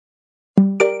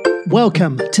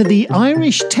Welcome to the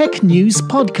Irish Tech News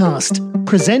Podcast,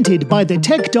 presented by the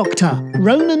Tech Doctor,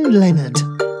 Ronan Leonard.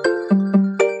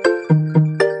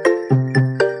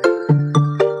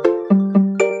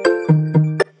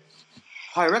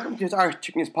 Hi, welcome to this Irish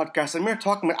Tech News Podcast, and we're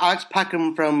talking with Alex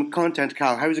Packham from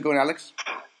ContentCal. How's it going, Alex?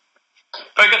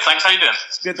 Very good, thanks. How are you doing?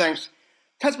 Good, thanks.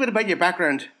 Tell us a bit about your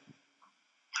background.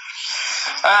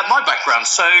 My background.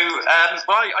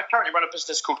 I currently run a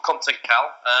business called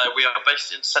ContentCal. We are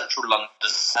based in central London,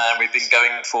 and we've been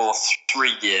going for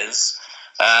 3 years.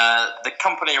 The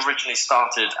company originally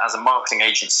started as a marketing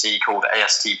agency called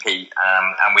ASTP,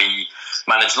 and we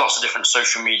manage lots of different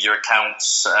social media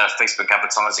accounts, Facebook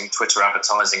advertising, Twitter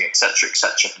advertising, etc.,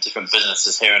 for different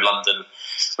businesses here in London,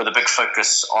 with a big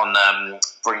focus on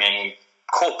bringing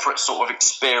corporate sort of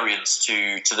experience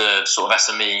to the sort of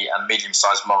SME and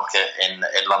medium-sized market in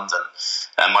London.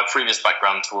 My previous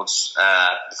background before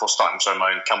starting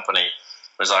my own company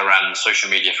was I ran social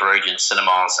media for Odeon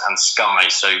Cinemas and Sky,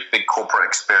 so big corporate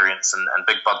experience and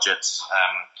big budgets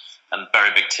and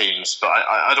very big teams. But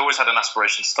I'd always had an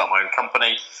aspiration to start my own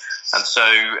company. And so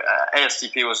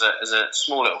ASTP was a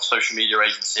small little social media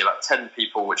agency, about 10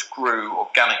 people, which grew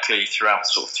organically throughout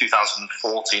sort of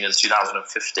 2014 and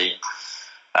 2015.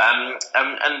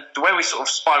 And the way we sort of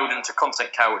spiraled into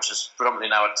ContentCal, which is predominantly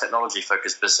now a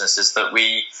technology-focused business, is that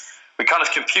we kind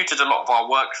of computed a lot of our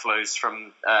workflows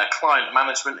from client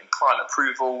management and client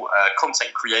approval,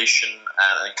 content creation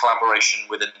and collaboration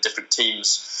within different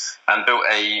teams, and built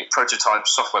a prototype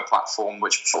software platform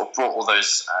which sort of brought all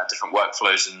those different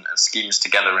workflows and schemes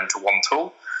together into one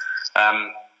tool.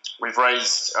 We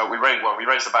raised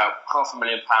about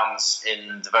 £500,000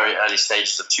 in the very early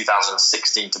stages of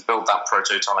 2016 to build that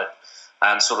prototype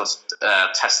and sort of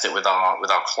test it with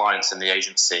our clients in the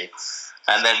agency.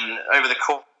 And then over the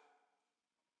course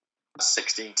of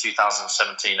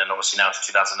 2017, and obviously now to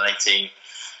 2018,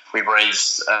 we've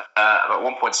raised about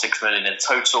 1.6 million in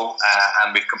total,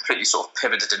 and we've completely sort of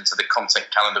pivoted into the content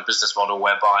calendar business model,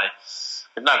 whereby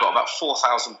we've now got about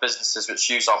 4,000 businesses which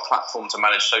use our platform to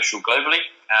manage social globally,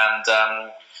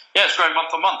 and it's growing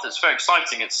month on month. It's very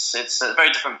exciting. It's a very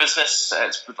different business.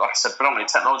 It's, like I said, predominantly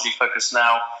technology focused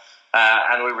now,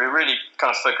 and we're really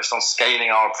kind of focused on scaling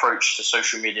our approach to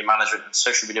social media management and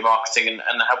social media marketing,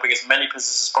 and helping as many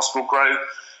businesses as possible grow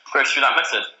through that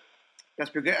method. That's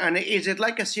pretty good. And is it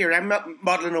like a CRM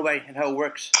model in a way, and how it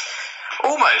works?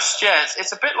 Almost, yeah.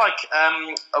 It's a bit like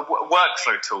a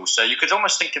workflow tool. So you could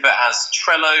almost think of it as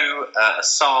Trello,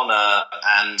 Asana,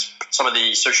 and some of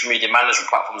the social media management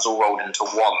platforms all rolled into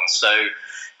one. So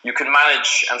you can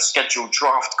manage and schedule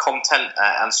draft content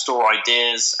and store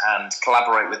ideas and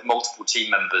collaborate with multiple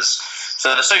team members.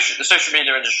 So the social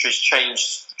media industry has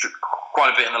changed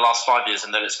quite a bit in the last 5 years,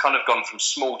 and then it's kind of gone from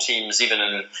small teams, even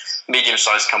in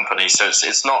medium-sized companies. So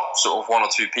it's not sort of 1 or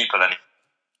 2 people anymore.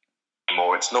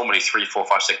 It's normally 3, 4,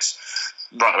 5, 6,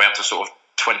 right the way up to sort of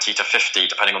 20 to 50,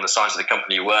 depending on the size of the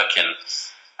company you work in.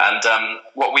 And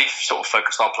what we've sort of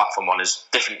focused our platform on is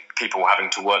different people having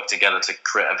to work together to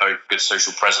create a very good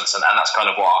social presence. And that's kind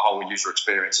of what our whole user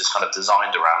experience is kind of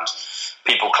designed around: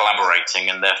 people collaborating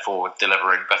and therefore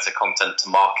delivering better content to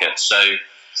market. So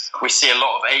we see a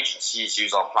lot of agencies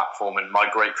use our platform and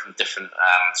migrate from different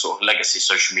sort of legacy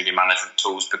social media management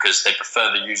tools because they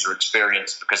prefer the user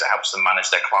experience, because it helps them manage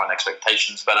their client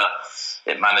expectations better.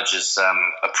 It manages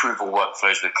approval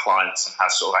workflows with clients and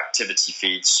has sort of activity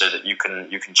feeds so that you can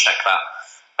check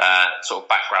that sort of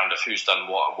background of who's done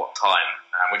what at what time,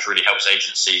 which really helps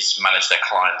agencies manage their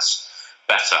clients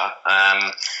better.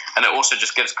 And it also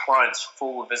just gives clients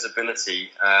full visibility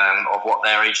of what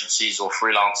their agencies or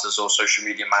freelancers or social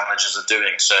media managers are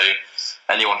doing. So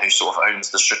anyone who sort of owns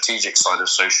the strategic side of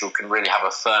social can really have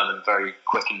a firm and very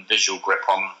quick and visual grip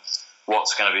on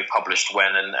what's going to be published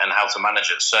when and how to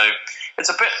manage it. So it's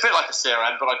a bit like a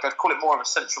CRM, but I'd call it more of a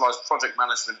centralized project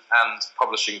management and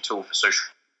publishing tool for social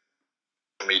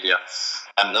media,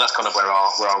 and that's kind of where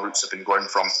our roots have been grown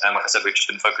from. And like I said, we've just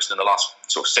been focused in the last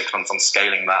sort of 6 months on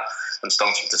scaling that and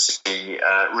starting to see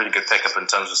really good pickup in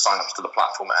terms of sign-ups to the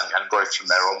platform and growth from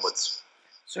there onwards.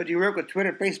 So do you work with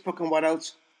Twitter, Facebook, and what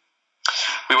else?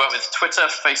 We work with Twitter,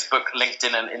 Facebook,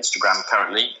 LinkedIn, and Instagram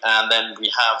currently, and then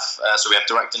we have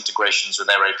direct integrations with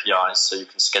their APIs, so you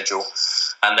can schedule.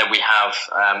 And then we have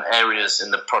areas in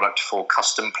the product for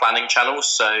custom planning channels.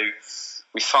 So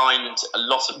we find a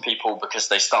lot of people, because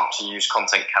they start to use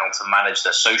ContentCal to manage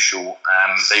their social,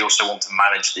 they also want to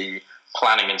manage the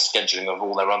planning and scheduling of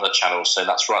all their other channels. So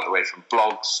that's right the way from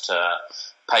blogs to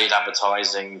paid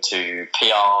advertising to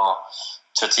PR,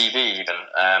 to TV even,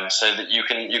 so that you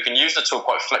can use the tool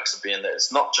quite flexibly, and that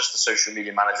it's not just a social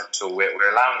media management tool.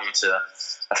 We're allowing you to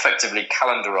effectively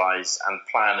calendarize and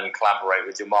plan and collaborate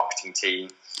with your marketing team,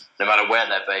 no matter where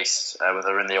they're based, whether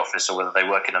they're in the office or whether they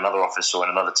work in another office or in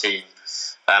another team,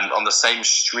 on the same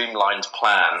streamlined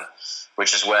plan,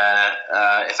 which is where,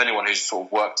 if anyone who's sort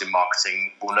of worked in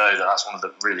marketing will know that that's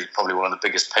probably one of the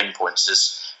biggest pain points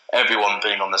is everyone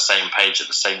being on the same page at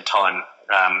the same time.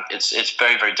 It's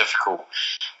very, very difficult.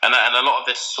 And a lot of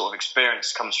this sort of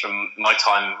experience comes from my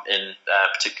time in,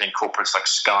 particularly in corporates like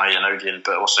Sky and Odeon,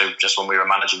 but also just when we were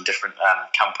managing different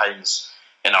campaigns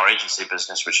in our agency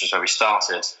business, which is where we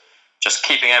started, just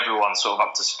keeping everyone sort of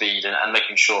up to speed and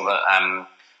making sure that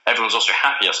everyone's also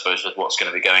happy, I suppose, with what's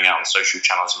going to be going out on social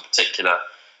channels in particular.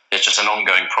 It's just an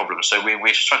ongoing problem. So we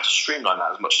tried to streamline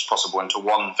that as much as possible into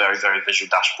one very, very visual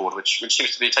dashboard, which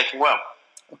seems to be taking well.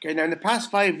 Okay, now in the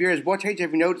past 5 years, what change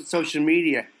have you noticed in social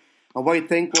media, and what do you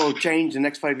think will change in the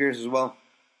next 5 years as well?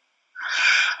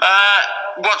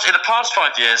 In the past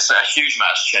 5 years, a huge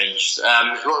amount has changed.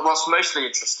 What's mostly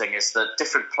interesting is that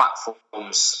different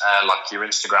platforms, like your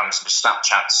Instagrams and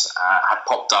Snapchats, have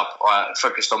popped up,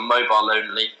 focused on mobile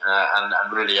only,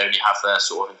 and really only have their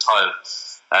sort of entire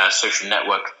social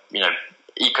network,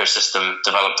 ecosystem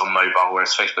developed on mobile,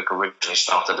 whereas Facebook originally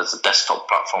started as a desktop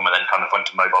platform and then kind of went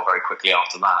to mobile very quickly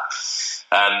after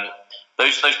that.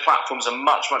 Those platforms are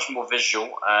much, much more visual.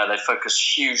 They focus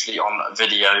hugely on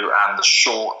video and the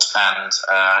short and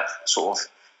sort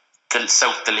of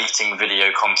self-deleting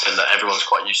video content that everyone's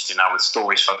quite used to now with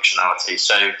stories functionality.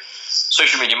 So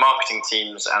social media marketing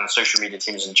teams and social media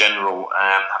teams in general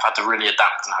have had to really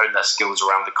adapt and hone their skills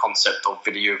around the concept of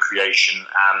video creation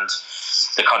and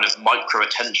the kind of micro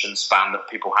attention span that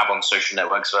people have on social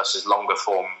networks versus longer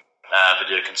form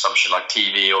video consumption like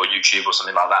TV or YouTube or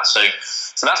something like that. So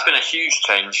that's been a huge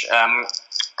change.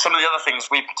 Some of the other things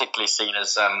we've particularly seen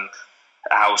is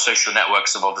how social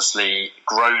networks have obviously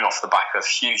grown off the back of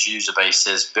huge user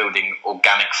bases, building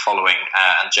organic following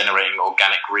and generating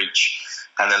organic reach.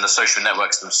 And then the social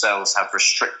networks themselves have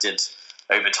restricted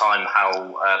over time how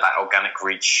that organic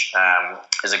reach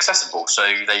is accessible. So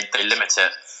they limit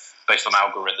it based on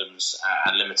algorithms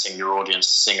and limiting your audience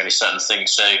to seeing only certain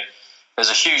things. So there's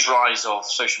a huge rise of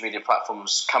social media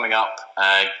platforms coming up,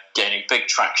 gaining big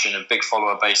traction and big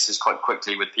follower bases quite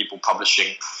quickly with people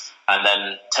publishing, and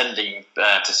then tending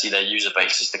to see their user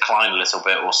bases decline a little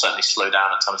bit or certainly slow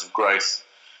down in terms of growth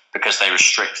because they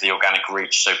restrict the organic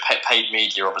reach. So paid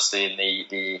media, obviously, and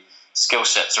the skill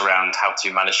sets around how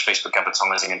to manage Facebook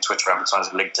advertising and Twitter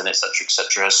advertising, LinkedIn,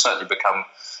 etc., has certainly become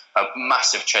a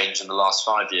massive change in the last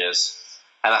 5 years.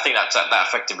 And I think that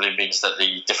effectively means that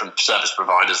the different service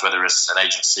providers, whether it's an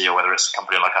agency or whether it's a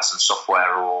company like us in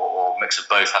software or a mix of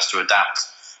both, has to adapt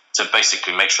to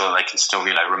basically make sure that they can still,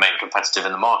 remain competitive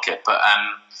in the market. But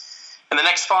in the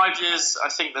next 5 years, I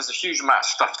think there's a huge amount of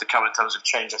stuff to come in terms of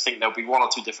change. I think there'll be one or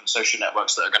two different social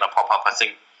networks that are going to pop up. I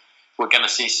think we're going to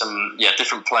see some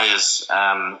different players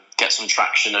get some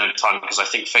traction over time, because I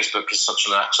think Facebook is such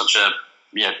a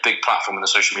big platform in the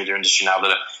social media industry now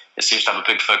that it seems to have a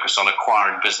big focus on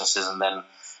acquiring businesses and then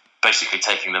basically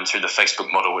taking them through the Facebook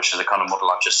model, which is the kind of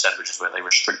model I've just said, which is where they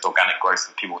restrict organic growth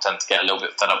and people tend to get a little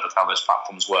bit fed up with how those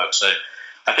platforms work. So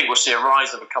I think we'll see a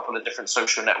rise of a couple of different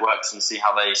social networks and see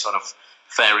how they sort of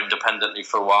fare independently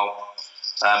for a while.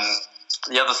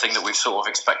 The other thing that we sort of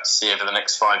expect to see over the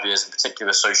next 5 years, in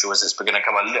particular social, is it's going to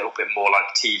become a little bit more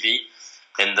like TV,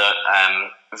 in that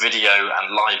video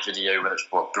and live video, whether it's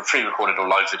pre-recorded or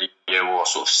live video or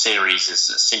sort of series,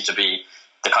 seem to be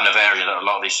the kind of area that a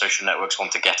lot of these social networks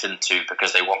want to get into,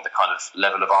 because they want the kind of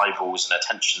level of eyeballs and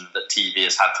attention that TV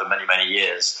has had for many, many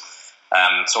years.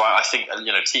 So I think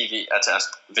TV,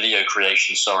 video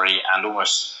creation, and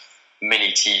almost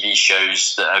mini TV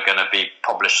shows that are going to be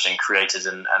published and created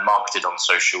and marketed on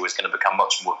social is going to become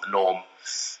much more of the norm.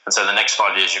 And so the next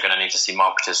 5 years, you're going to need to see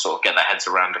marketers sort of get their heads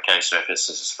around, okay, so if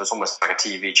it's almost like a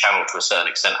TV channel to a certain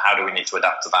extent, how do we need to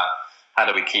adapt to that? How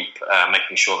do we keep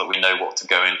making sure that we know what's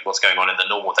going on in the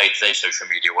normal day-to-day social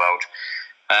media world?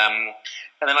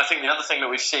 And then I think the other thing that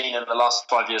we've seen in the last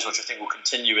 5 years, which I think will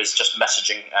continue, is just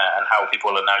messaging and how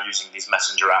people are now using these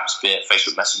messenger apps, be it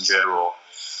Facebook Messenger or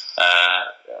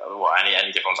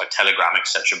any different ones like Telegram,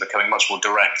 etc., becoming much more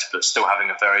direct, but still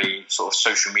having a very sort of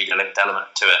social media linked element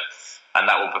to it. And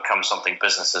that will become something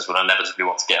businesses will inevitably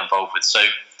want to get involved with. So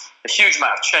a huge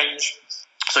amount of change.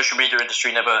 Social media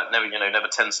industry never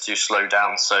tends to slow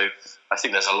down. So I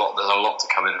think there's a lot to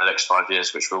come in the next 5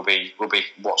 years, which we'll be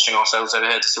watching ourselves over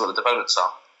here to see what the developments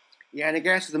are. Yeah, and I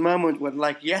guess at the moment,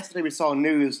 yesterday we saw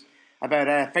news about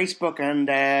Facebook and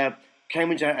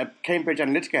Cambridge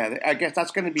Analytica. I guess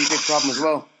that's going to be a big problem as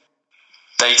well.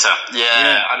 Data,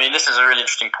 yeah. I mean, this is a really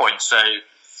interesting point. So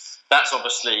that's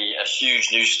obviously a huge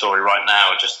news story right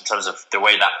now, just in terms of the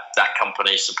way that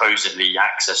company supposedly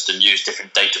accessed and used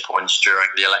different data points during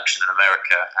the election in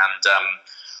America. And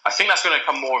I think that's going to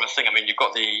become more of a thing. I mean, you've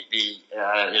got the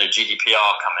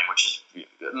GDPR coming, which is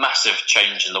a massive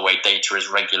change in the way data is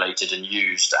regulated and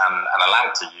used and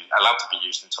allowed to be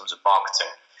used in terms of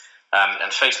marketing.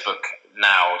 And Facebook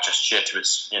now, just due to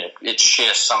its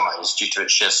sheer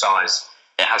size,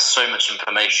 it has so much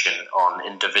information on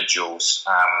individuals,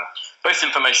 both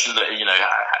information that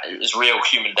is real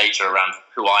human data around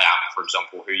who I am, for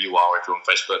example, who you are if you're on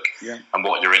Facebook, and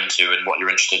what you're into and what you're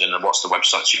interested in and what's the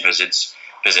websites you visit.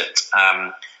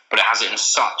 But it has it in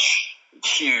such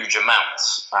huge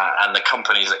amounts, and the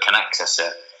companies that can access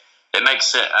it, it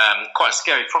makes it quite a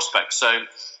scary prospect. So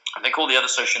I think all the other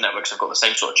social networks have got the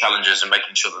same sort of challenges in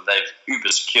making sure that they're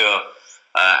uber secure.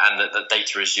 And that the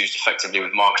data is used effectively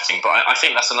with marketing. But I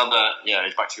think that's another,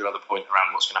 back to your other point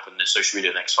around what's going to happen in social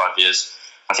media in the next 5 years.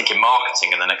 I think in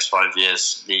marketing in the next 5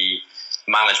 years, the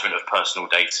management of personal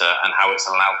data and how it's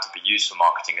allowed to be used for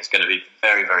marketing is going to be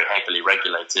very, very heavily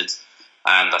regulated.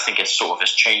 And I think it's sort of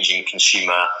this changing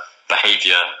consumer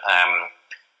behavior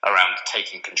around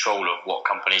taking control of what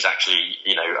companies actually,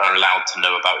 are allowed to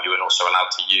know about you and also allowed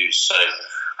to use. So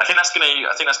I think that's going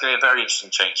to be a very interesting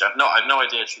change. I've no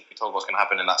idea, truth be told, what's going to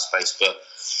happen in that space. But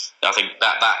I think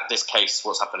that this case,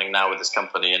 what's happening now with this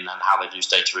company and how they've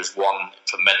used data, is one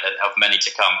of many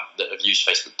to come that have used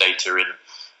Facebook data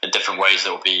in different ways that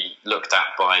will be looked at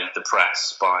by the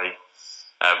press, by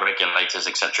regulators,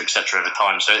 etc., over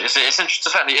time. So it's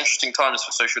certainly interesting times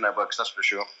for social networks, that's for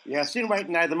sure. Yeah, seeing right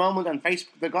now at the moment on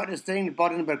Facebook, they got this thing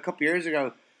brought in about a couple of years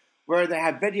ago, where they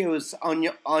have videos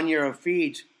on your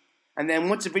feed. And then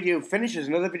once the video finishes,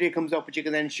 another video comes up which you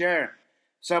can then share.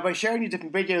 So by sharing these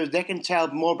different videos, they can tell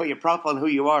more about your profile and who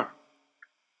you are.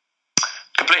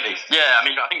 Completely, yeah. I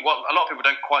mean, I think what a lot of people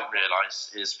don't quite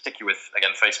realise is, particularly with,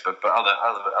 again, Facebook, but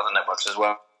other networks as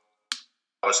well,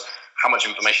 is how much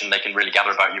information they can really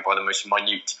gather about you by the most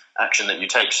minute action that you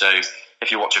take. So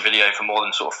if you watch a video for more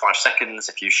than sort of 5 seconds,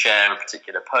 if you share a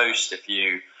particular post, if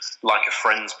you like a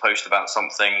friend's post about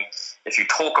something, if you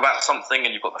talk about something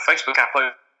and you've got the Facebook app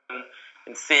open,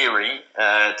 in theory,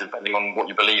 depending on what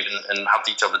you believe and how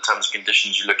detailed the terms and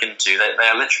conditions you look into, they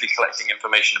are literally collecting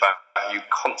information about you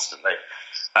constantly.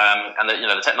 And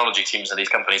the technology teams of these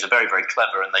companies are very, very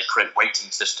clever, and they create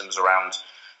weighting systems around,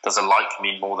 does a like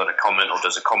mean more than a comment, or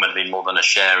does a comment mean more than a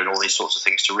share, and all these sorts of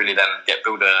things to really then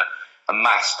build a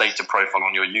mass data profile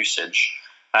on your usage.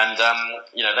 And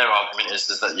their argument is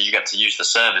that you get to use the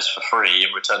service for free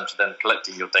in return for them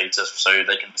collecting your data, so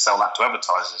they can sell that to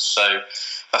advertisers. So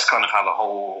that's kind of how the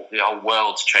whole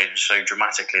world's changed so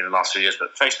dramatically in the last few years.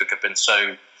 But Facebook have been so on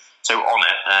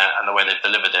it, and the way they've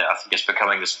delivered it, I think it's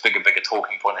becoming this bigger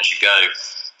talking point as you go.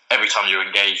 Every time you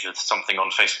engage with something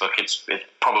on Facebook, it's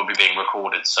probably being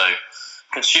recorded. So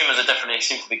consumers are definitely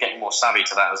seem to be getting more savvy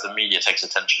to that as the media takes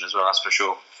attention as well. That's for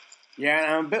sure. Yeah,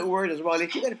 and I'm a bit worried as well.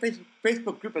 If you get a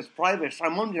Facebook group as private,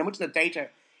 I'm wondering how much of the data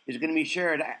is going to be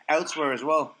shared elsewhere as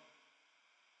well.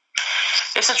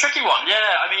 It's a tricky one, yeah.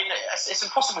 I mean, it's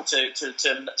impossible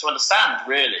to understand,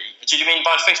 really. Did you mean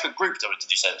by Facebook group, or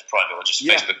did you say it's private, or just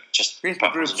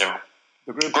Facebook groups in general?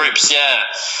 The groups, yeah.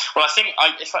 Well, I think,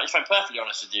 if I'm perfectly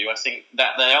honest with you, I think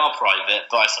that they are private,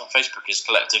 but I think Facebook is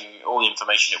collecting all the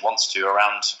information it wants to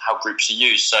around how groups are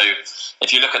used. So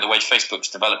if you look at the way Facebook's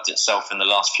developed itself in the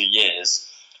last few years,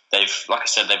 like I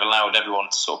said, they've allowed everyone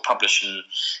to sort of publish and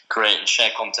create and share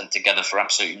content together for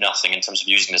absolutely nothing in terms of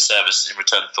using the service in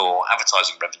return for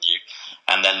advertising revenue.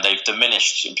 And then they've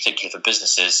diminished, in particular for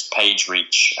businesses, page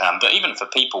reach. But even for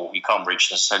people, you can't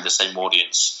reach necessarily the same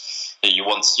audience that you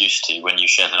once used to when you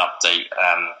shared an update.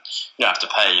 You don't have to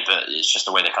pay, but it's just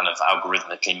the way they kind of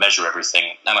algorithmically measure everything.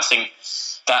 And I think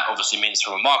that obviously means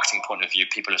from a marketing point of view,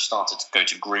 people have started to go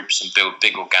to groups and build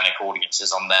big organic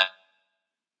audiences on there.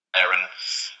 And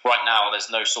right now, there's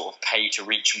no sort of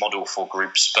pay-to-reach model for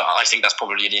groups, but I think that's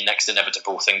probably the next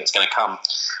inevitable thing that's going to come.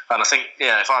 And I think,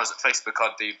 if I was at Facebook,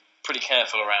 I'd be pretty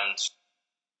careful around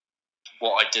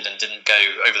what I did and didn't go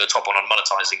over the top on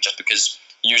monetizing, just because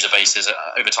user bases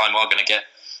over time are going to get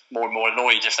more and more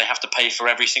annoyed if they have to pay for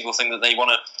every single thing that they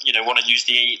want to use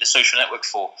the social network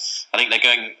for. I think they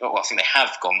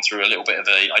have gone through a little bit of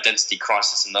an identity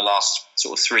crisis in the last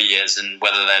sort of 3 years, and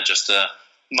whether they're just a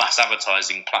mass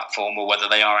advertising platform or whether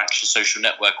they are actually a social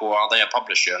network or are they a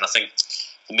publisher. And I think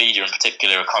the media in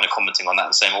particular are kind of commenting on that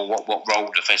and saying, well, what role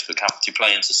do Facebook have to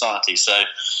play in society? So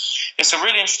it's a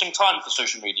really interesting time for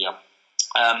social media.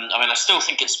 I still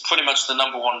think it's pretty much the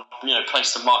number one,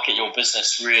 place to market your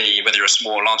business, really, whether you're a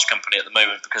small or large company at the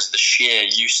moment, because of the sheer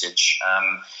usage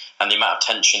and the amount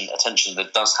of attention that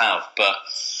it does have. But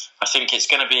I think it's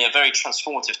going to be a very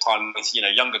transformative time with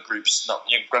younger groups,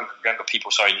 younger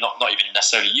people, not even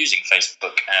necessarily using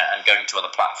Facebook and going to other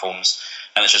platforms.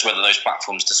 And it's just whether those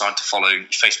platforms decide to follow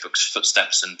Facebook's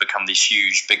footsteps and become these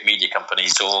huge, big media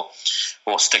companies, or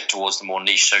stick towards the more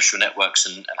niche social networks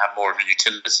and have more of a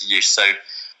utility use. So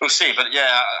we'll see. But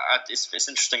yeah, it's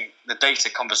interesting. The data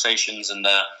conversations and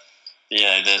the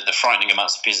frightening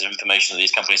amounts of pieces of information that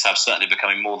these companies have certainly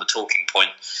becoming more the talking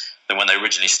point than when they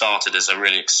originally started as a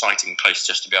really exciting place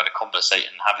just to be able to conversate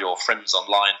and have your friends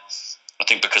online. I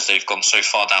think because they've gone so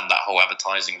far down that whole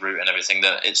advertising route and everything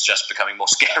that it's just becoming more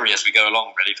scary as we go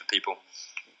along, really, for people.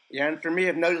 Yeah, and for me,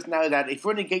 I've noticed now that if you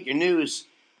want to get your news,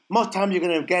 most time you're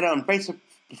going to get it on Facebook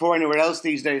before anywhere else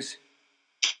these days.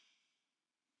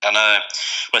 And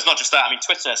well, it's not just that. I mean,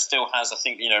 Twitter still has, I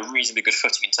think, reasonably good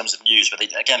footing in terms of news. But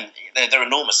they're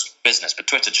enormous business. But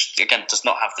Twitter just, again, does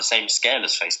not have the same scale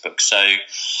as Facebook. So,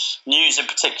 news in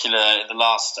particular, in the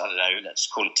last, let's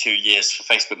call it 2 years for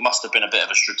Facebook, must have been a bit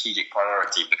of a strategic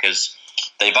priority because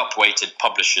they've upweighted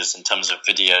publishers in terms of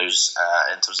videos,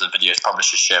 in terms of the videos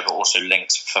publishers share, but also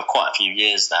links for quite a few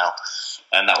years now.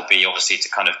 And that will be obviously to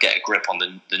kind of get a grip on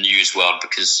the news world,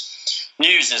 because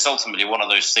news is ultimately one of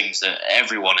those things that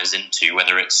everyone is into,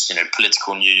 whether it's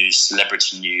political news,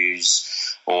 celebrity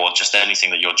news, or just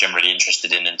anything that you're generally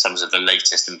interested in terms of the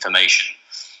latest information.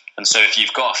 And so if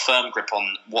you've got a firm grip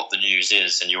on what the news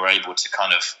is and you're able to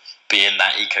kind of be in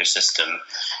that ecosystem,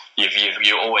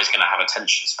 you're always going to have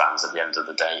attention spans at the end of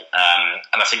the day.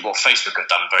 And I think what Facebook have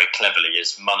done very cleverly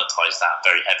is monetize that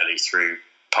very heavily through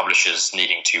publishers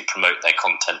needing to promote their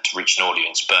content to reach an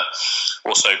audience, but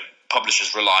also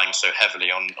publishers relying so heavily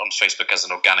on Facebook as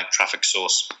an organic traffic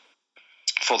source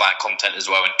for that content as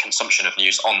well, and consumption of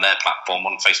news on their platform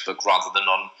on Facebook rather than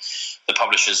on the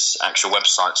publisher's actual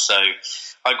website. So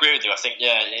I agree with you. I think,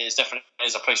 it definitely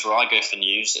is a place where I go for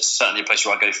news. It's certainly a place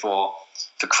where I go for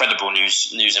credible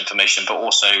news information, but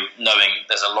also knowing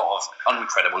there's a lot of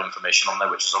uncredible information on there,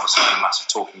 which is obviously a massive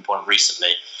talking point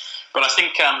recently. But I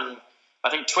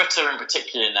think Twitter in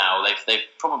particular now, they've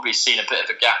probably seen a bit of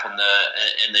a gap in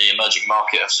the emerging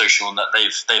market of social, and that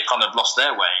they've kind of lost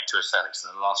their way to a certain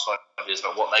extent in the last 5 years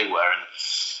about what they were. And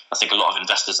I think a lot of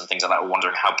investors and things like that are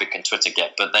wondering how big can Twitter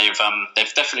get. But they've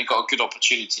definitely got a good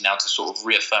opportunity now to sort of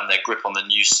reaffirm their grip on the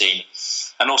news scene,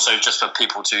 and also just for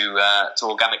people to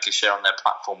organically share on their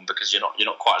platform, because you're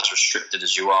not quite as restricted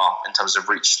as you are in terms of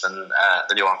reach than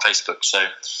you are on Facebook. So,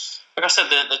 like I said,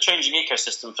 the changing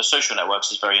ecosystem for social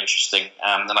networks is very interesting.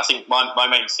 And I think my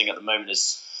main thing at the moment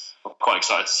is I'm quite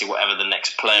excited to see whatever the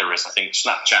next player is. I think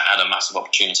Snapchat had a massive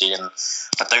opportunity, and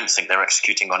I don't think they're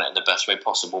executing on it in the best way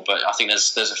possible. But I think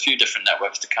there's a few different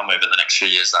networks to come over the next few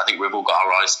years. I think we've all got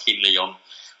our eyes keenly on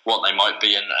what they might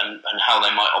be and how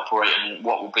they might operate and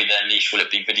what will be their niche. Will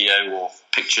it be video or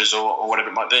pictures or whatever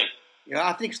it might be? Yeah,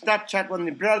 I think Snapchat, when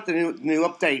they brought out the new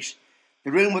update,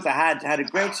 the room with the had a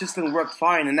great system, worked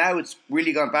fine, and now it's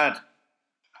really gone bad.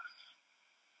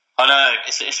 I know,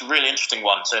 it's a really interesting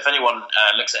one. So if anyone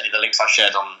looks at any of the links I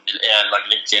shared on like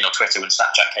LinkedIn or Twitter when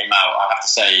Snapchat came out, I have to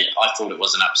say I thought it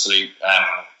was an absolute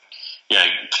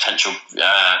potential.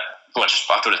 I thought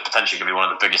it's potentially going to be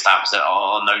one of the biggest apps that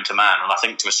are known to man, and I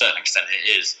think to a certain extent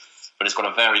it is. But it's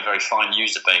got a very, very fine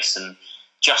user base, and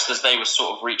just as they were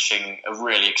sort of reaching a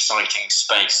really exciting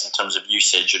space in terms of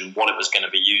usage and what it was going to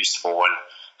be used for and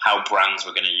how brands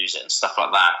were going to use it and stuff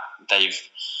like that,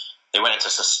 they went into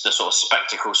the sort of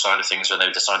spectacle side of things, where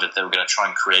they decided they were going to try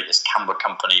and create this camera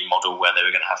company model where they were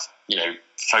going to have,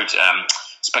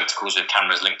 spectacles with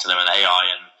cameras linked to them and AI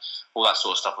and all that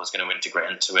sort of stuff was going to integrate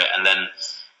into it. And then,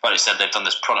 like I said, they've done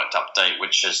this product update,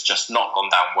 which has just not gone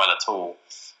down well at all.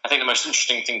 I think the most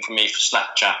interesting thing for me for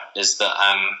Snapchat is that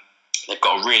they've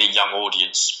got a really young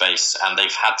audience space, and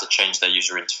they've had to change their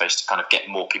user interface to kind of get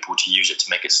more people to use it, to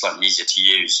make it slightly easier to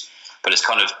use. But it's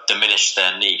kind of diminished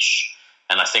their niche.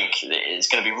 And I think it's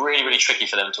going to be really, really tricky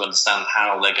for them to understand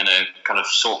how they're going to kind of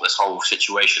sort this whole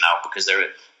situation out, because they're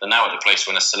now at the place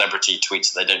when a celebrity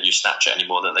tweets that they don't use Snapchat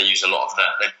anymore, that they use a lot of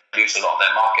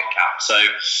their market cap. So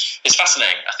it's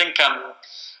fascinating. I think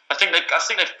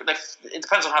it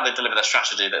depends on how they deliver their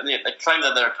strategy. They claim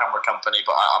that they're a camera company,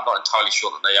 but I'm not entirely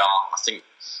sure that they are. I think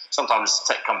sometimes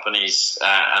tech companies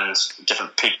and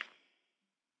different people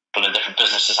in different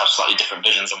businesses have slightly different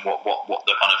visions on what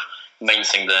the kind of main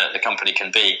thing the company can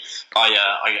be.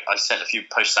 I sent a few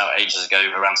posts out ages ago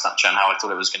around Snapchat and how I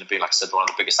thought it was going to be, like I said, one of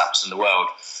the biggest apps in the world.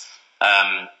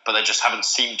 But they just haven't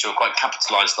seemed to have quite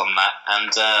capitalised on that.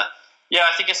 And Yeah,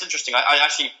 I think it's interesting. I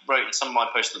actually wrote in some of my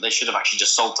posts that they should have actually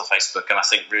just sold to Facebook, and I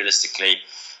think realistically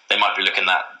they might be looking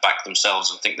that back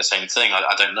themselves and think the same thing.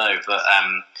 I don't know, but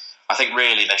I think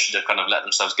really they should have kind of let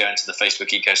themselves go into the Facebook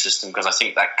ecosystem, because I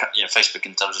think that Facebook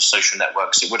in terms of social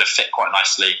networks, it would have fit quite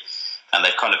nicely, and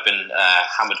they've kind of been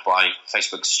hammered by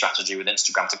Facebook's strategy with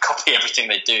Instagram to copy everything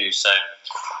they do. So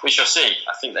we shall see.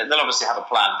 I think they'll obviously have a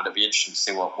plan, but it'll be interesting to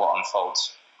see what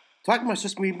unfolds. Talking about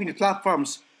system between the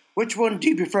platforms, which one do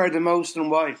you prefer the most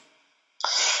and why?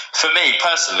 For me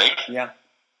personally, yeah.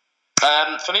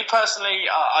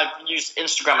 I've used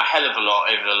Instagram a hell of a lot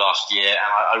over the last year,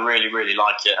 and I really, really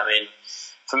like it. I mean,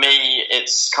 for me,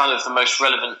 it's kind of the most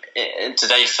relevant in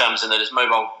today's terms, in that it's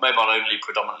mobile only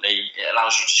predominantly. It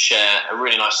allows you to share a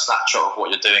really nice snapshot of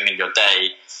what you're doing in your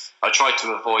day. I try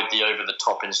to avoid the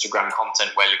over-the-top Instagram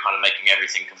content where you're kind of making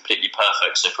everything completely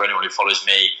perfect. So for anyone who follows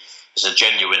me, it's a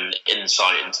genuine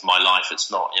insight into my life.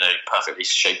 It's not, perfectly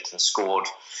shaped and scored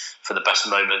for the best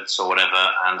moments or whatever.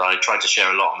 And I try to share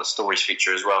a lot on the stories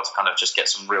feature as well to kind of just get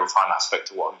some real-time aspect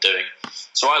to what I'm doing.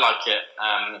 So I like it.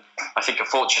 I think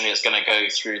unfortunately it's going to go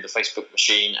through the Facebook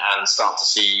machine and start to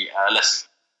see less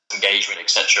engagement,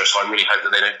 etc. So I really hope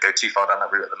that they don't go too far down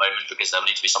that route at the moment, because there'll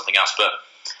need to be something else. But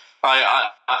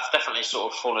I've definitely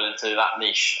sort of fallen into that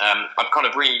niche. I've kind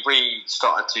of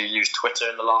started to use Twitter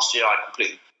in the last year. I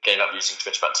completely gave up using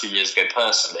Twitter about 2 years ago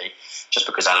personally, just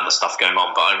because I had other stuff going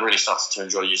on, but I really started to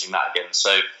enjoy using that again. So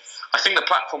I think the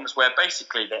platforms where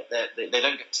basically they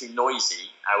don't get too noisy,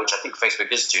 which I think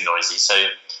Facebook is too noisy. So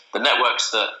the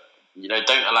networks that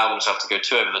don't allow themselves to go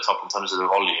too over the top in terms of the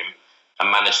volume,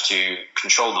 and manage to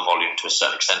control the volume to a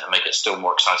certain extent and make it still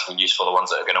more exciting and useful, the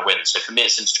ones that are going to win. So for me,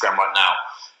 it's Instagram right now.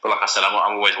 But like I said,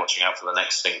 I'm always watching out for the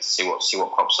next thing to see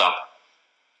what crops up.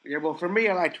 Yeah, well, for me,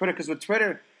 I like Twitter, because with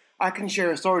Twitter, I can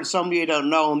share a story to somebody I don't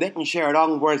know, and they can share it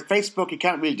on, whereas Facebook, you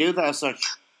can't really do that as such.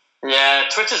 Yeah,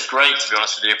 Twitter's great, to be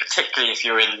honest with you, particularly if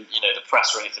you're in the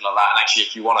press or anything like that, and actually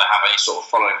if you want to have any sort of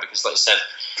following, because like I said,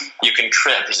 you can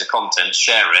create a piece of content,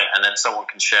 share it, and then someone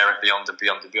can share it beyond and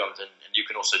beyond and beyond, and you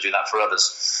can also do that for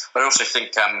others. But I also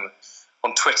think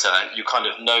on Twitter, you kind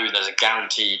of know there's a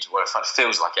guaranteed, or if it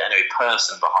feels like it anyway,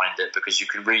 person behind it, because you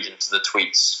can read into the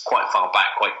tweets quite far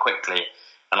back quite quickly,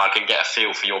 and I can get a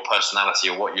feel for your personality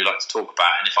or what you like to talk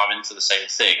about. And if I'm into the same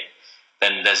thing,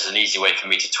 then there's an easy way for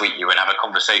me to tweet you and have a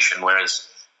conversation. Whereas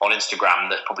on Instagram,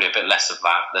 there's probably a bit less of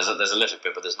that. There's a little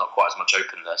bit, but there's not quite as much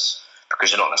openness,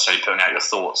 because you're not necessarily putting out your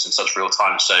thoughts in such real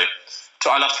time. So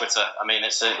I love Twitter. I mean,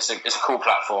 it's a cool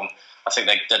platform. I think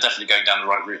they're definitely going down the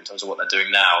right route in terms of what they're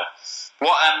doing now.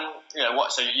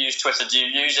 So you use Twitter? Do you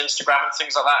use Instagram and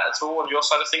things like that at all on your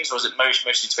side of things, or is it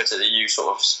mostly Twitter that you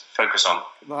sort of focus on?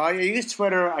 Well, I use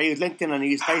Twitter, I use LinkedIn, and I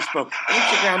use Facebook.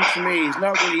 Instagram for me is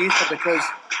not really useful because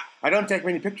I don't take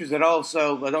many pictures at all,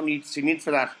 so I don't see need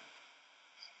for that.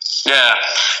 Yeah,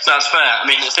 that's fair. I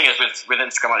mean, the thing is with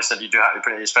Instagram, like I said, you do have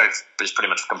it's pretty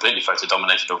much completely photo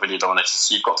dominated or video dominated.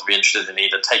 So you've got to be interested in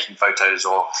either taking photos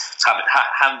or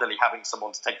handily having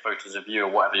someone to take photos of you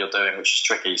or whatever you're doing, which is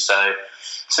tricky. So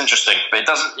it's interesting, but it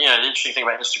doesn't. The interesting thing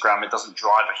about Instagram, it doesn't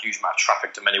drive a huge amount of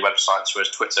traffic to many websites, whereas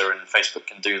Twitter and Facebook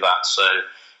can do that. So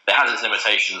it has its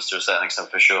limitations to a certain extent,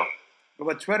 for sure. But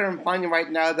with Twitter, I'm finding right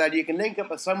now that you can link up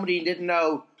with somebody you didn't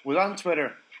know was on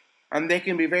Twitter. And they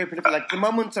can be very political. Like the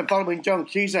moment I'm following John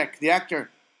Cusack, the actor,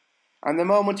 and the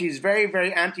moment he's very,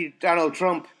 very anti-Donald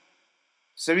Trump.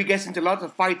 So he gets into lots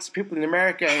of fights, people in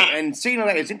America, and seeing all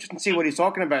that, it's interesting to see what he's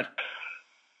talking about.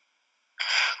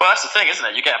 Well, that's the thing, isn't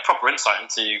it? You get a proper insight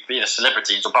into either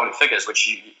celebrities or public figures,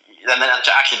 and then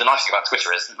actually the nice thing about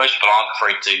Twitter is that most people aren't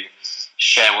afraid to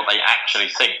share what they actually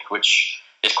think, which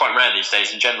is quite rare these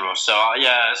days in general. So,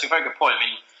 yeah, it's a very good point. I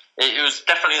mean, it was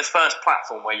definitely the first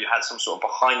platform where you had some sort of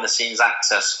behind-the-scenes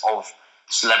access of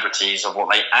celebrities, of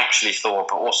what they actually thought,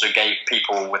 but also gave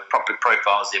people with public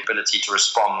profiles the ability to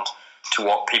respond to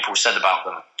what people said about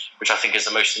them, which I think is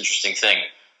the most interesting thing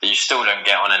that you still don't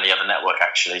get on any other network,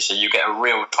 actually. So you get a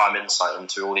real-time insight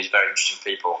into all these very interesting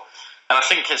people. And I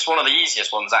think it's one of the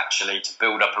easiest ones, actually, to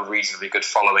build up a reasonably good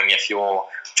following if you're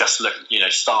just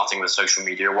starting with social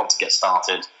media or want to get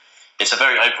started. It's a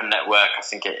very open network. I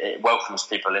think it welcomes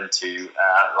people into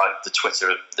like the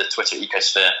Twitter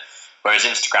ecosphere, whereas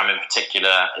Instagram in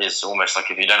particular is almost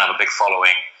like if you don't have a big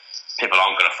following, people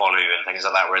aren't going to follow you and things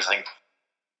like that. Whereas I think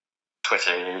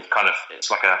Twitter,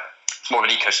 it's more of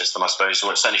an ecosystem, I suppose,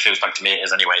 or it certainly feels like to me it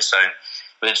is anyway. So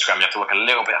with Instagram, you have to work a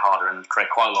little bit harder and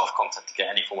create quite a lot of content to get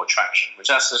any form of traction, which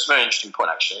that's a very interesting point,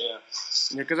 actually. Yeah,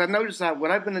 because I've noticed that when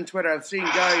I've been on Twitter, I've seen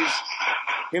guys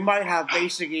who might have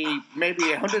basically maybe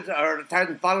 100 or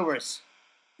 1,000 followers,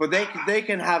 but they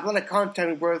can have a lot of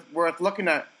content worth looking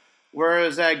at.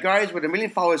 whereas guys with 1 million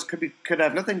followers could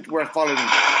have nothing worth following.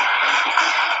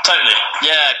 Totally,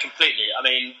 yeah, completely. I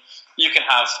mean, you can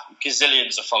have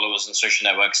gazillions of followers on social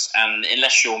networks, and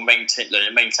unless you're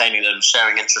maintaining them,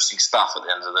 sharing interesting stuff at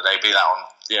the end of the day, be that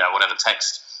on whatever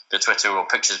text, the Twitter or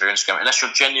pictures of your Instagram, unless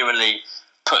you're genuinely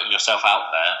putting yourself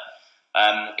out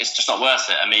there, it's just not worth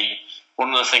it. I mean, one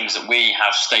of the things that we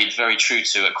have stayed very true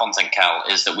to at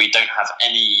ContentCal is that we don't have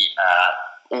any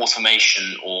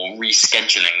automation or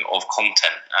rescheduling of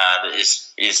content that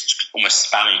is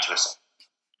almost spammy to us.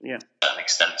 Yeah. To a certain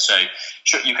extent. So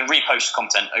sure, you can repost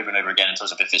content over and over again in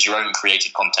terms of if it's your own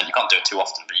created content. You can't do it too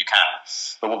often, but you can.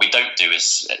 But what we don't do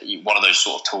is one of those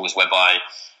sort of tools whereby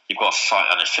you've got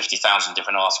 50,000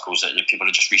 different articles that people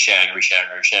are just resharing,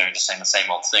 just saying the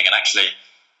same old thing. And actually,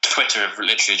 Twitter have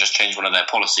literally just changed one of their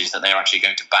policies that they're actually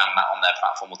going to ban that on their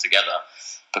platform altogether,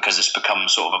 because it's become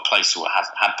sort of a place, or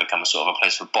had become a sort of a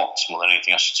place for bots more than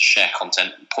anything else, to share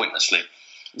content pointlessly.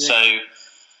 Yeah. So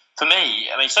for me,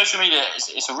 I mean, social media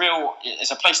is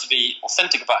a place to be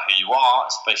authentic about who you are.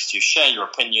 It's a place to share your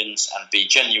opinions and be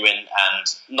genuine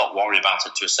and not worry about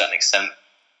it to a certain extent.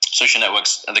 Social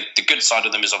networks, the good side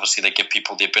of them is obviously they give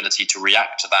people the ability to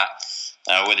react to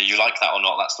that, whether you like that or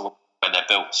not. That's the way they're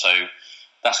built. So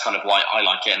that's kind of why I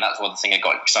like it, and that's one thing that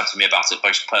got excited me about it,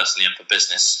 both personally and for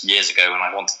business, years ago when I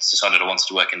decided I wanted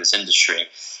to work in this industry.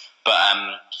 But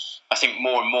I think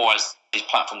more and more as these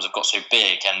platforms have got so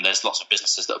big and there's lots of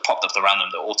businesses that have popped up around them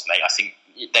that automate, I think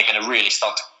they're going to really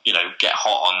start to get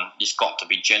hot on. It's got to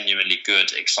be genuinely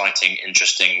good, exciting,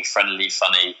 interesting, friendly,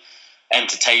 funny,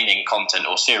 entertaining content,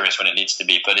 or serious when it needs to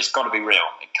be, but it's got to be real.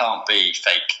 It can't be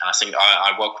fake, and I think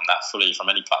I welcome that fully from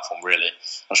any platform, really.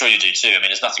 I'm sure you do too. I mean,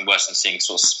 there's nothing worse than seeing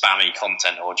sort of spammy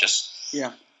content or just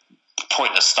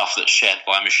pointless stuff that's shared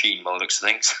by a machine by the looks of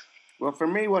things. Well, for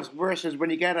me, what's worse is when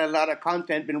you get a lot of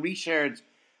content being reshared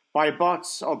by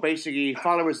bots or basically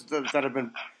followers that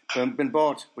have been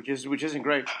bought, which isn't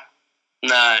great.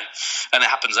 No, and it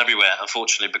happens everywhere,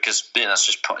 unfortunately, because that's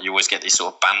just you always get these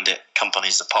sort of bandit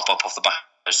companies that pop up off the back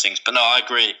of those things. But no, I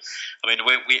agree. I mean,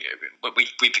 we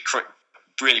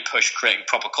really push creating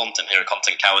proper content here at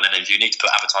ContentCal, and then if you need to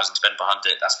put advertising spend behind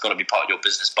it, that's got to be part of your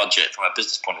business budget from a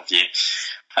business point of view.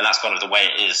 And that's kind of the way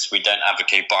it is. We don't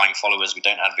advocate buying followers. We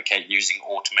don't advocate using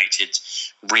automated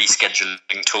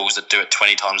rescheduling tools that do it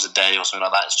 20 times a day or something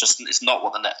like that. It's not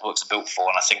what the networks are built for.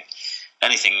 And I think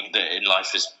anything that in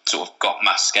life is sort of got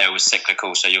mass scale is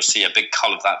cyclical. So you'll see a big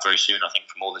cull of that very soon, I think,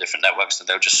 from all the different networks, that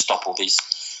they'll just stop all these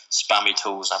spammy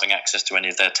tools having access to any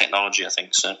of their technology, I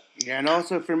think. So yeah, and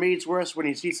also for me, it's worse when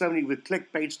you see somebody with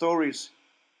clickbait stories.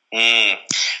 Well,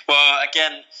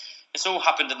 again, it's all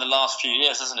happened in the last few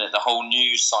years, hasn't it? The whole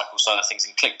news cycle side of things,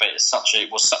 and clickbait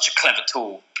was such a clever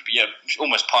tool,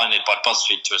 almost pioneered by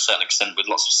BuzzFeed to a certain extent, with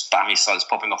lots of spammy sites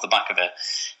popping off the back of it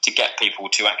to get people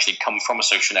to actually come from a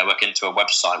social network into a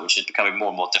website, which is becoming more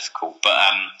and more difficult. But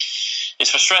it's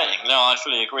frustrating. No, I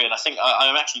fully agree, and I think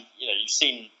I'm actually, you've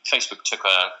seen Facebook took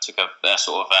a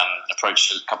sort of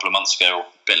approach a couple of months ago, or a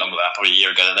bit longer than that, probably a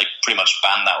year ago, that they pretty much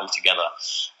banned that altogether.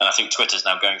 And I think Twitter's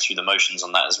now going through the motions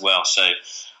on that as well. So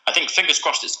I think, fingers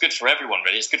crossed, it's good for everyone,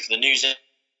 really. It's good for the news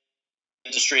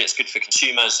industry, it's good for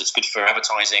consumers, it's good for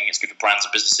advertising, it's good for brands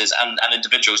and businesses and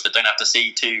individuals that don't have to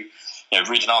see to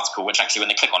read an article, which actually, when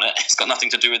they click on it, it's got nothing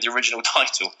to do with the original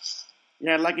title.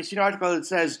 Yeah, like you see an article that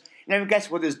says, never guess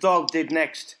what this dog did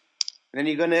next. And then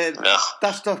you're going to...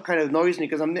 That stuff kind of annoys me,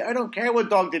 because I don't care what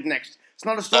dog did next. It's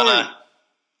not a story. No.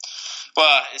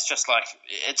 Well, it's just like,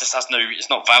 it just has it's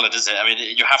not valid, is it? I mean,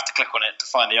 you have to click on it to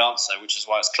find the answer, which is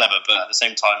why it's clever, but at the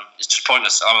same time, it's just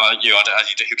pointless.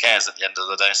 Who cares at the end of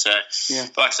the day? So, yeah.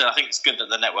 But like I said, I think it's good that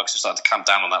the networks have started to clamp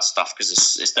down on that stuff, because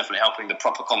it's definitely helping the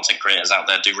proper content creators out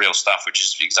there do real stuff, which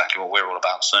is exactly what we're all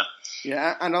about. So,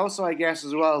 yeah, and also, I guess,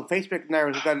 as well, Facebook now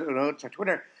has got,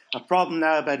 Twitter, a problem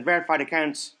now about verified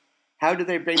accounts. How do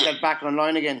they bring that back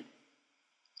online again?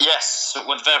 Yes,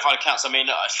 with verified accounts, I mean,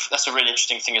 that's a really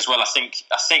interesting thing as well. I think,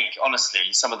 honestly,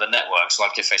 some of the networks,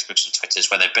 like your Facebooks and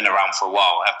Twitters, where they've been around for a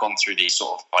while, have gone through these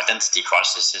sort of identity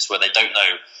crises where they don't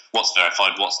know what's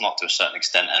verified, what's not to a certain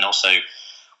extent, and also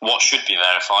what should be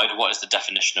verified, what is the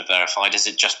definition of verified? Is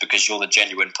it just because you're the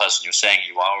genuine person you're saying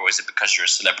you are, or is it because you're a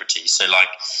celebrity? So, like,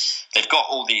 they've got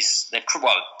all these,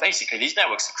 basically, these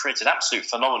networks have created absolute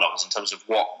phenomenons in terms of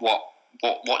what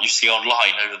you see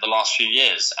online over the last few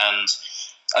years, and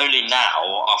only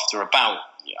now, after about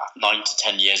 9 to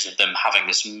 10 years of them having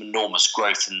this enormous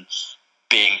growth and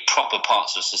being proper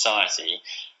parts of society,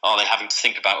 are they having to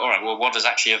think about, all right, well, what does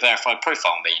actually a verified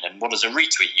profile mean? And what does a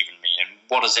retweet even mean? And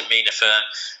what does it mean if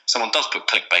someone does put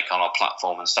clickbait on our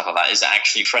platform and stuff like that? Is it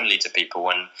actually friendly to people?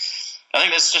 And I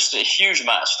think there's just a huge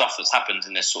amount of stuff that's happened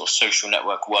in this sort of social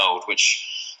network world, which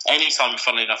anytime,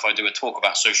 funnily enough, I do a talk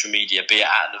about social media, be it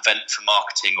at an event for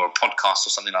marketing or a podcast or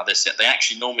something like this, they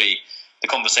actually normally, the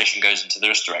conversation goes into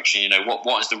this direction.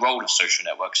 What is the role of social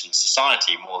networks in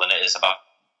society more than it is about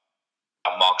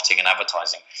marketing and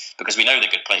advertising? Because we know they're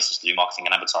good places to do marketing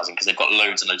and advertising because they've got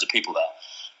loads and loads of people there.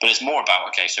 But it's more about,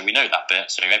 okay, so we know that bit,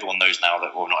 so everyone knows now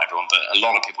that, well, not everyone, but a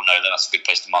lot of people know that that's a good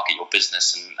place to market your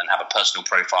business and have a personal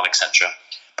profile, etc.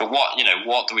 But what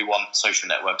do we want social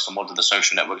networks, and what do the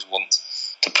social networks want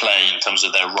to play in terms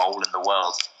of their role in the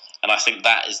world? And I think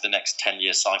that is the next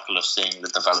 10-year cycle of seeing the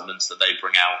developments that they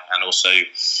bring out, and also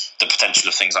the potential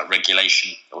of things like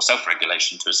regulation or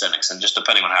self-regulation to a certain extent, just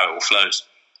depending on how it all flows.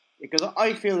 Because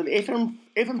I feel that if I'm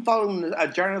following a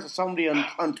journalist or somebody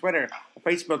on Twitter or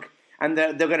Facebook, and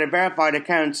they've got a verified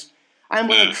account, I'm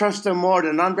going to trust them more than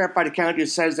a non-verified account who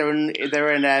says they're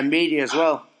in media as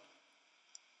well.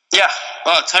 Yeah,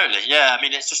 well, totally. Yeah, I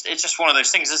mean, it's just one of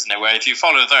those things, isn't it? Where if you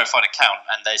follow a verified account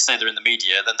and they say they're in the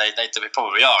media, then they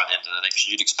probably are at the end of the day. Because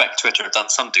you'd expect Twitter to have done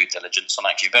some due diligence on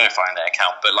actually verifying their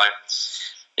account, but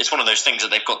it's one of those things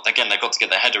that they've got to get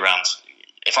their head around.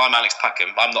 If I'm Alex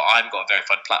Packham, I haven't got a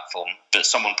verified platform, but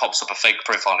someone pops up a fake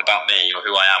profile about me or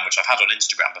who I am, which I've had on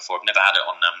Instagram before. I've never had it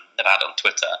on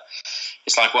Twitter.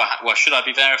 It's like, well, should I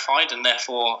be verified? And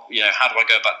therefore, how do I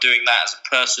go about doing that as a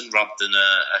person rather than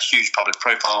a huge public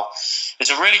profile?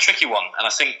 It's a really tricky one, and I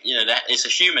think it's a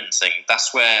human thing.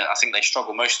 That's where I think they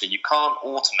struggle mostly. You can't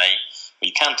automate, well,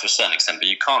 you can to a certain extent, but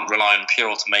you can't rely on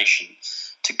pure automation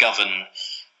to govern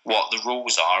what the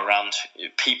rules are around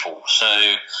people. So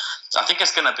I think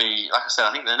it's going to be, like I said,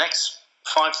 I think the next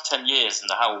 5 to 10 years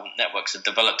and how networks are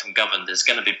developed and governed is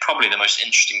going to be probably the most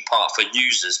interesting part for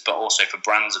users, but also for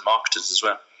brands and marketers as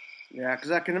well. Yeah, because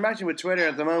I can imagine with Twitter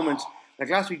at the moment, like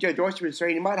last week Joe Dorsey was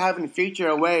saying, you might have in the future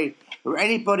a way where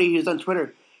anybody who's on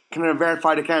Twitter can have a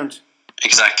verified account.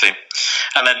 Exactly.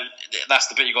 And then that's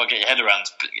the bit you've got to get your head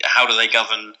around. How do they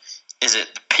govern? Is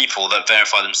it the people that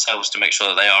verify themselves to make sure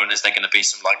that they are, and is there going to be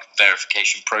some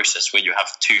verification process where you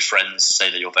have two friends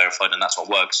say that you're verified and that's what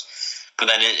works? But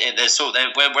then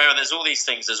where there's all these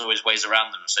things, there's always ways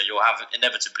around them. So you'll have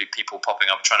inevitably people popping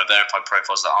up trying to verify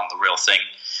profiles that aren't the real thing.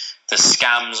 There's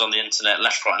scams on the internet,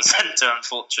 left, right, and centre,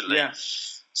 unfortunately. Yeah.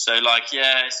 So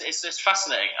it's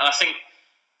fascinating, and I think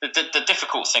the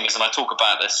difficult thing is, and I've talked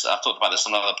about this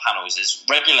on other panels, is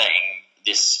regulating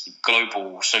this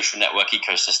global social network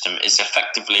ecosystem is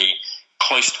effectively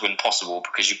close to impossible,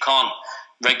 because you can't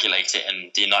regulate it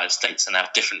in the United States and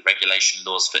have different regulation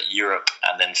laws for Europe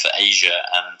and then for Asia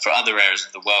and for other areas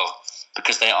of the world,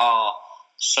 because they are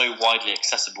so widely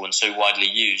accessible and so widely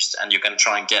used, and you're going to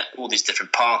try and get all these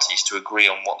different parties to agree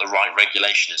on what the right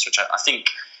regulation is, which I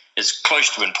think is close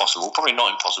to impossible, probably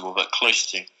not impossible, but close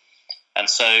to. And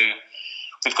so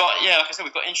we've got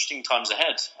interesting times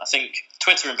ahead. I think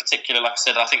Twitter in particular, like I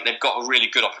said, I think they've got a really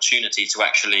good opportunity to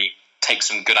actually take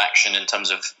some good action in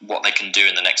terms of what they can do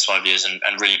in the next 5 years and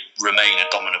really remain a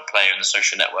dominant player in the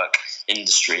social network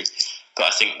industry. But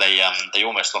I think they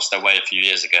almost lost their way a few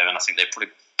years ago, and I think they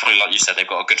probably, like you said, they've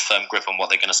got a good firm grip on what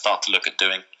they're going to start to look at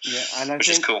doing, which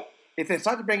is cool. If they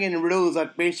start to bring in rules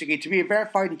that basically, to be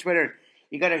verified on Twitter,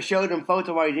 you got to show them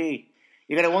photo ID.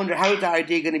 You got to wonder how is that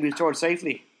ID going to be stored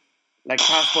safely, like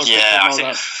passport. Yeah, I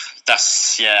think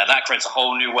that creates a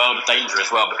whole new world of danger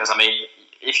as well. Because I mean,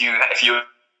 if you have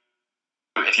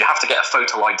to get a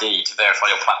photo ID to verify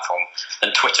your platform,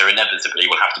 then Twitter inevitably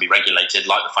will have to be regulated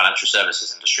like the financial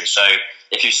services industry. So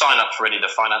if you sign up for any of the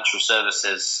financial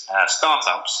services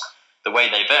startups, the way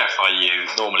they verify you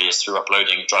normally is through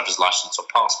uploading driver's license or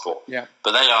passport. Yeah.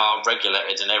 But they are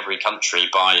regulated in every country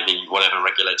by the whatever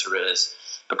regulator it is,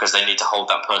 because they need to hold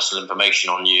that personal information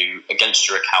on you against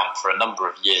your account for a number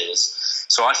of years.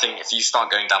 So I think if you start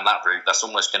going down that route, that's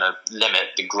almost going to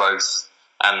limit the growth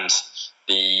and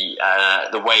the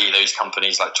way those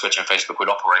companies like Twitter and Facebook would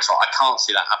operate. So I can't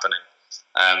see that happening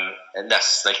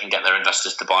unless they can get their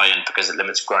investors to buy in, because it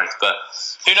limits growth. But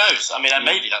who knows? I mean,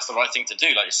 maybe that's the right thing to do,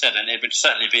 like you said, and it would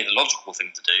certainly be the logical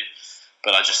thing to do.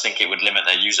 But I just think it would limit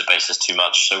their user bases too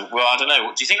much. So, well, I don't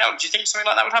know. Do you think something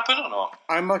like that would happen or not?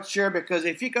 I'm not sure, because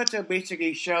if you got to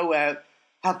basically show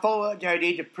have full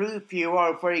ID to prove who you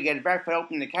are before you get a verified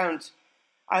open account,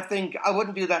 I think I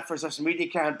wouldn't do that for a social media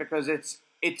account, because it's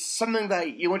something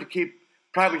that you want to keep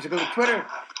private. Because with Twitter,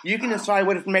 you can decide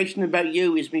what information about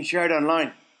you is being shared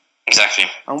online. Exactly.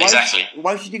 And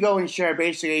why should you go and share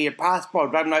basically your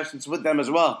passport, driving license with them as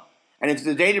well? And if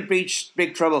the data breach,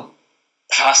 big trouble.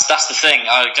 That's the thing.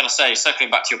 I was going to say,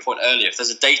 circling back to your point earlier, if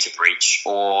there's a data breach,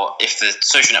 or if the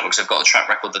social networks have got a track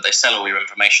record that they sell all your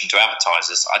information to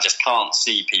advertisers, I just can't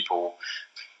see people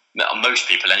most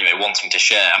people anyway, wanting to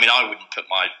share. I mean, I wouldn't put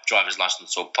my driver's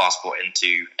license or passport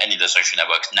into any of the social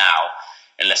networks now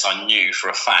unless I knew for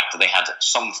a fact that they had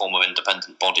some form of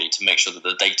independent body to make sure that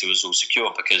the data was all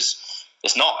secure, because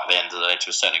it's not at the end of the day to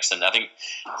a certain extent. I think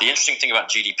the interesting thing about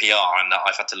GDPR, and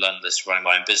I've had to learn this running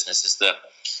my own business, is that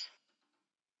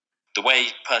the way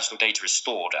personal data is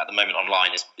stored at the moment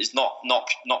online is not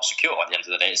secure at the end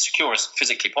of the day. It's secure as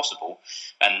physically possible,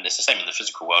 and it's the same in the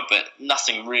physical world, but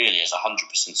nothing really is 100%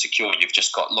 secure. You've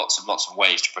just got lots of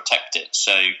ways to protect it.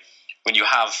 So when you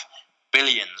have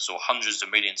billions or hundreds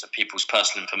of millions of people's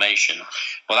personal information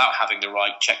without having the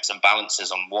right checks and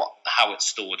balances on how it's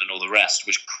stored and all the rest,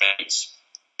 which creates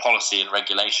policy and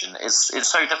regulation, it's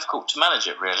so difficult to manage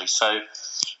it, really. So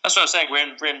that's what I'm saying.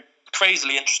 We're in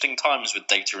crazily interesting times with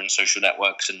data and social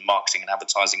networks and marketing and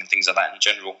advertising and things like that in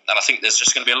general. And I think there's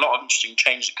just going to be a lot of interesting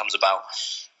change that comes about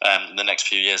in the next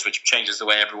few years, which changes the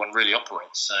way everyone really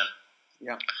operates. So.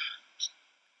 Yeah.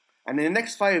 And in the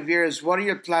next 5 years, what are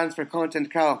your plans for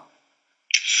ContentCal?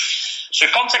 So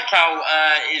ContentCal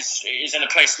is in a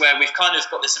place where we've kind of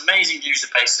got this amazing user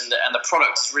base, and the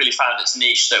product has really found its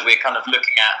niche that we're kind of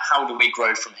looking at how do we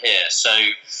grow from here. So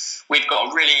we've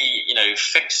got a really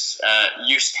fixed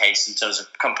use case in terms of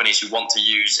companies who want to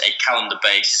use a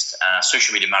calendar-based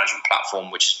social media management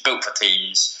platform, which is built for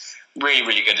teams, really,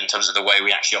 really good in terms of the way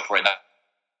we actually operate that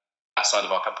side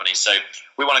of our company. So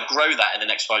we want to grow that in the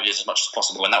next 5 years as much as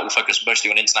possible, and that will focus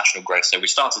mostly on international growth. So we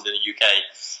started in the UK,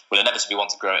 we'll inevitably want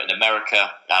to grow it in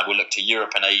America, we'll look to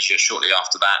Europe and Asia shortly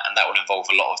after that, and that will involve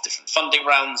a lot of different funding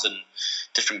rounds and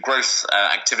different growth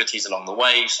activities along the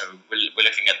way. So we're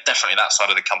looking at definitely that side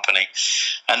of the company.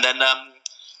 And then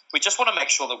we just want to make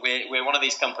sure that we're one of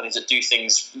these companies that do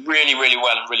things really, really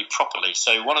well and really properly.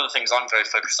 So one of the things I'm very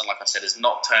focused on, like I said, is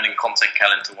not turning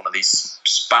ContentCal into one of these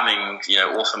spamming,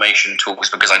 automation tools,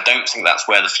 because I don't think that's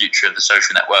where the future of the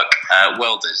social network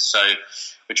world is. So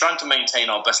we're trying to maintain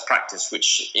our best practice,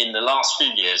 which in the last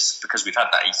few years, because we've had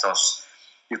that ethos,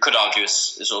 you could argue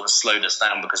has sort of slowed us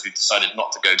down because we've decided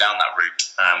not to go down that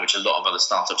route, which a lot of other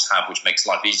startups have, which makes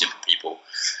life easier for people.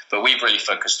 But we've really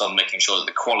focused on making sure that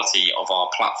the quality of our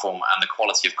platform and the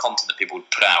quality of content that people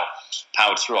put out,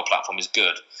 powered through our platform, is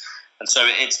good. And so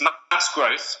it's mass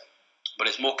growth, but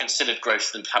it's more considered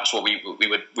growth than perhaps what we would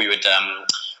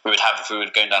have if we were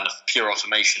going down the pure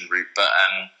automation route. But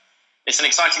it's an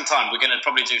exciting time. We're going to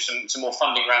probably do some more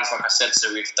funding rounds, like I said.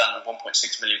 So we've done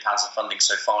 £1.6 million of funding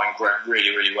so far and grown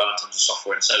really, really well in terms of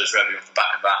software and service revenue off the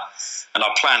back of that. And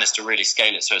our plan is to really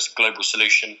scale it so it's a global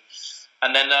solution.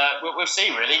 And then we'll see,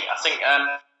 really. I think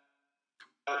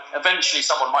eventually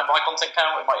someone might buy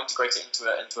ContentCal. It might integrate it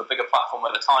into a bigger platform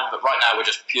at a time. But right now we're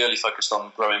just purely focused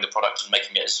on growing the product and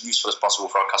making it as useful as possible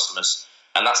for our customers.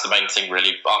 And that's the main thing,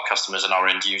 really. Our customers and our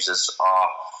end users are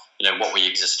what we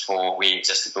exist for. We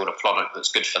exist to build a product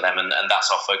that's good for them, and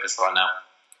that's our focus right now.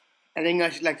 Anything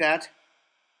else you'd like to add?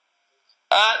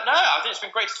 No, I think it's been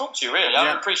great to talk to you, really.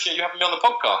 Yeah. I appreciate you having me on the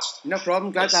podcast. No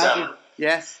problem, glad to have you.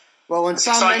 Yeah. Well, when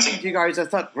Sam mentioned you guys, I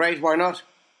thought, great, why not?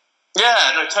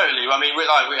 Yeah, no, totally. I mean, we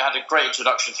had a great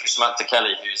introduction through Samantha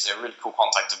Kelly, who's a really cool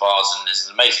contact of ours and is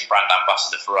an amazing brand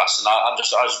ambassador for us. And I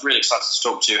was really excited to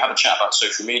talk to you, have a chat about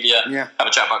social media, have a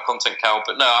chat about ContentCal.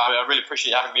 But no, I really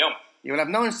appreciate you having me on. Yeah, well, I've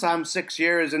known Sam 6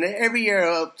 years, and every year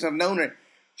I've known her,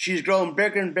 she's grown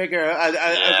bigger and bigger as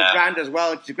a brand as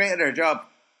well. She's great at her job.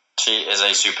 She is a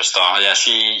superstar. Yeah,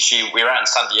 we were out in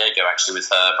San Diego actually with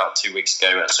her about 2 weeks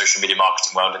ago at Social Media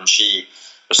Marketing World, and she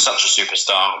was such a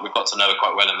superstar. We've got to know her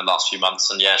quite well in the last few months,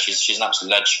 and yeah, she's an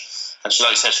absolute ledge. And she,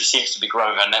 like you said, she seems to be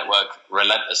growing her network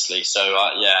relentlessly. So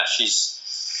she's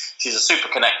a super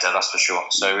connector, that's for sure.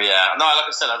 So yeah, no, like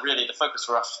I said, the focus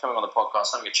for us was coming on the podcast,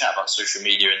 having a chat about social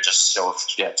media and just sort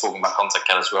of talking about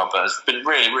ContentCal as well. But it's been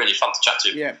really, really fun to chat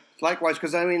to. Yeah, likewise,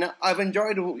 because I mean, I've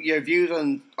enjoyed your views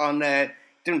on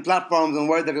different platforms and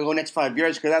where they're going to go next 5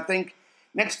 years. Because I think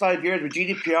next 5 years with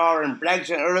GDPR and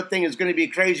Brexit and other things is going to be a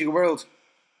crazy world.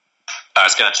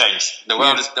 It's going to change. The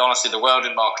world the world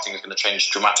in marketing is going to change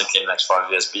dramatically in the next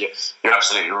 5 years. But you're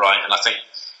absolutely right, and I think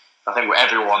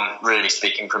everyone, really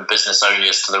speaking, from business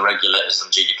owners to the regulators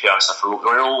and GDPR and stuff,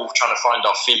 we're all trying to find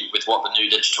our feet with what the new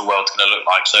digital world's going to look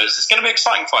like. So it's going to be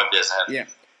exciting 5 years ahead. Yeah.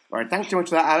 All right. Thanks so much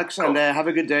for that, Alex, and have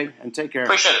a good day and take care.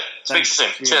 Appreciate it. Speak to you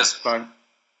soon. Cheers. Bye.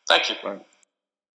 Thank you. Bye.